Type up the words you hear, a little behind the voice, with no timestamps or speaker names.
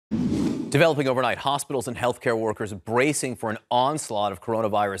Developing overnight, hospitals and healthcare workers bracing for an onslaught of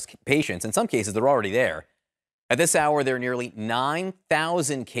coronavirus patients. In some cases, they're already there. At this hour, there are nearly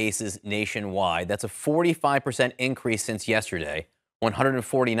 9,000 cases nationwide. That's a 45% increase since yesterday.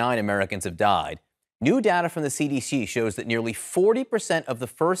 149 Americans have died. New data from the CDC shows that nearly 40% of the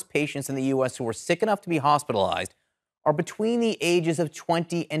first patients in the U.S. who are sick enough to be hospitalized are between the ages of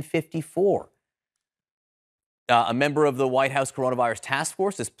 20 and 54. A member of the White House coronavirus task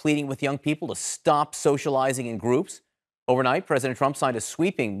force is pleading with young people to stop socializing in groups. Overnight, President Trump signed a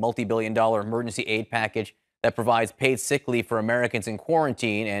sweeping multi-billion-dollar emergency aid package that provides paid sick leave for Americans in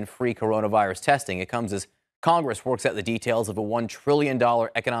quarantine and free coronavirus testing. It comes as Congress works out the details of a $1 trillion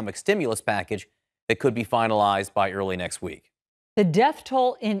economic stimulus package that could be finalized by early next week. The death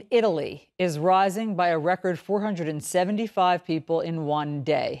toll in Italy is rising by a record 475 people in one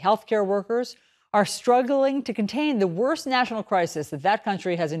day. Healthcare workers are struggling to contain the worst national crisis that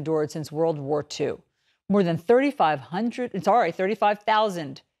country has endured since World War II. More than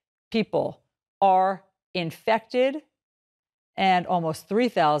 35,000 people are infected and almost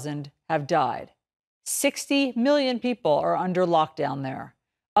 3,000 have died. 60 million people are under lockdown there.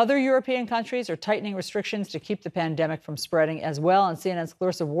 Other European countries are tightening restrictions to keep the pandemic from spreading as well. And CNN's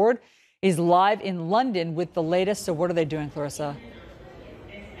Clarissa Ward is live in London with the latest. So what are they doing, Clarissa?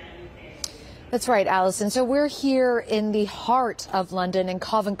 That's right, Allison. So we're here in the heart of London in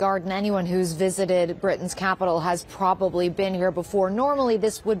Covent Garden. Anyone who's visited Britain's capital has probably been here before. Normally,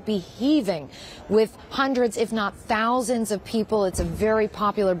 this would be heaving with hundreds, if not thousands of people. It's a very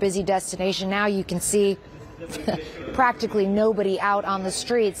popular, busy destination. Now you can see practically nobody out on the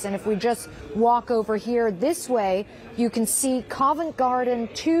streets. And if we just walk over here this way, you can see Covent Garden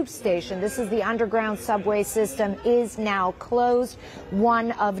Tube Station. This is the underground subway system, is now closed.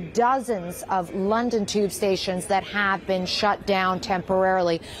 One of dozens of London tube stations that have been shut down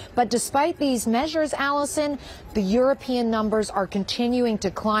temporarily. But despite these measures, Allison, the European numbers are continuing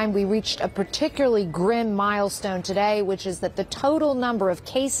to climb. We reached a particularly grim milestone today, which is that the total number of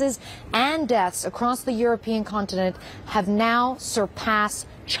cases and deaths across the European continent have now surpassed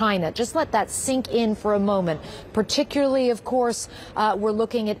China. Just let that sink in for a moment. Particularly, of course, we're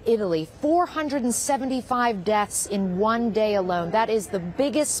looking at Italy. 475 deaths in one day alone. That is the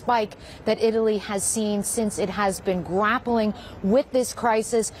biggest spike that Italy has seen since it has been grappling with this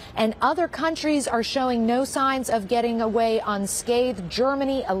crisis. And other countries are showing no signs of getting away unscathed.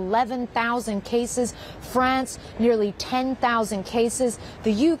 Germany, 11,000 cases. France, nearly 10,000 cases.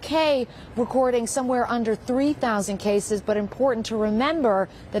 The UK recording somewhere under 3,000 cases. But important to remember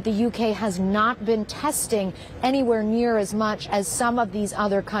that the UK has not been testing anywhere near as much as some of these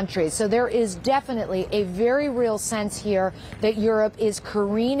other countries. So there is definitely a very real sense here that Europe is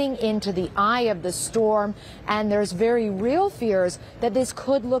careening into the eye of the storm, and there's very real fears that this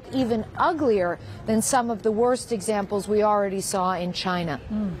could look even uglier than some of the worst examples we already saw in China.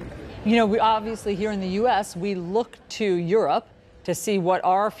 You know, we obviously here in the U.S., we look to Europe to see what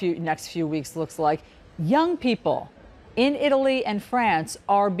our next few weeks looks like. Young people in Italy and France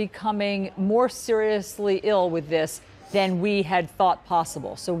are becoming more seriously ill with this than we had thought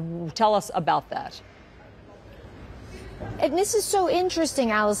possible. So tell us about that. And this is so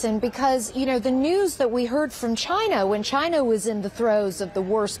interesting, Allison, because, you know, the news that we heard from China when China was in the throes of the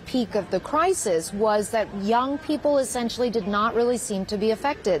worst peak of the crisis was that young people essentially did not really seem to be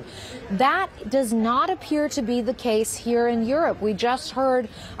affected. That does not appear to be the case here in Europe. We just heard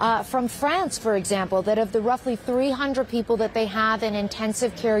from France, for example, that of the roughly 300 people that they have in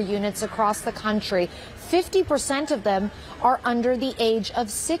intensive care units across the country, 50% of them are under the age of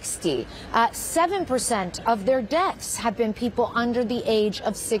 60. 7% of their deaths have been people under the age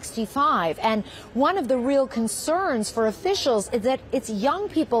of 65. And one of the real concerns for officials is that it's young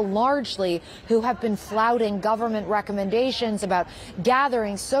people largely who have been flouting government recommendations about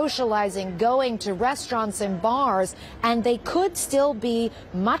gathering, socializing, going to restaurants and bars, and they could still be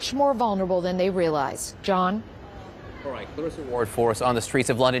much more vulnerable than they realize. John? All right, Clarissa Ward for us on the streets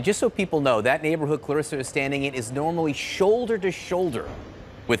of London. Just so people know, that neighborhood Clarissa is standing in is normally shoulder to shoulder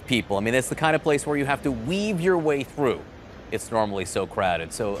with people. I mean, it's the kind of place where you have to weave your way through. It's normally so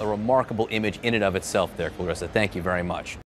crowded. So a remarkable image in and of itself there, Clarissa. Thank you very much.